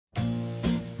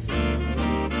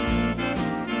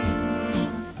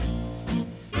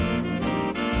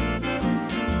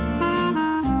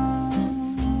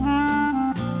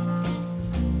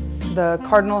The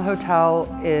Cardinal Hotel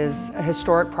is a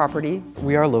historic property.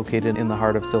 We are located in the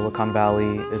heart of Silicon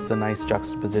Valley. It's a nice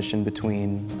juxtaposition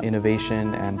between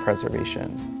innovation and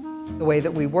preservation. The way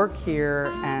that we work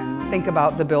here and think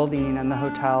about the building and the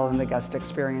hotel and the guest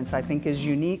experience, I think, is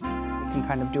unique. We can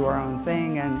kind of do our own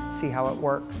thing and see how it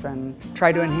works and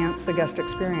try to enhance the guest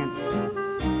experience.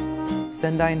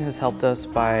 Cendyn has helped us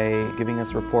by giving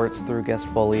us reports through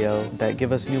Guestfolio that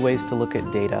give us new ways to look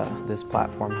at data. This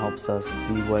platform helps us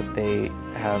see what they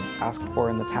have asked for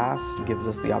in the past, gives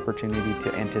us the opportunity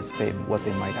to anticipate what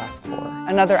they might ask for.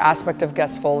 Another aspect of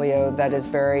Guestfolio that is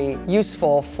very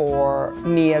useful for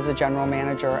me as a general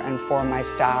manager and for my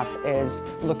staff is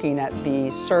looking at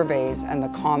the surveys and the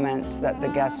comments that the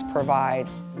guests provide.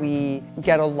 We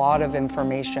get a lot of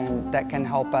information that can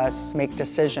help us make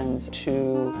decisions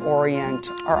to orient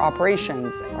our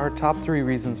operations. Our top 3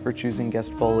 reasons for choosing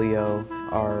Guestfolio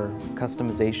are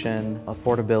customization,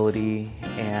 affordability,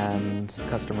 and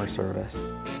customer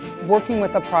service. Working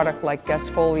with a product like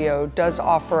Guestfolio does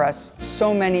offer us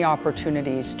so many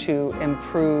opportunities to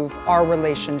improve our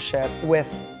relationship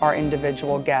with our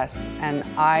individual guests, and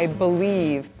I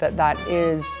believe that that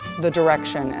is the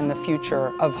direction and the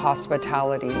future of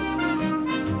hospitality.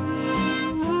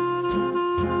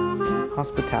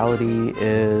 Hospitality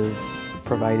is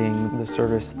providing the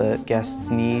service that guests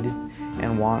need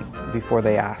and want before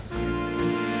they ask.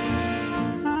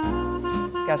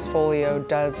 Guestfolio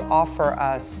does offer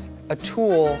us a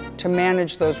tool to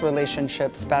manage those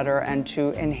relationships better and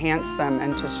to enhance them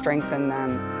and to strengthen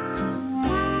them.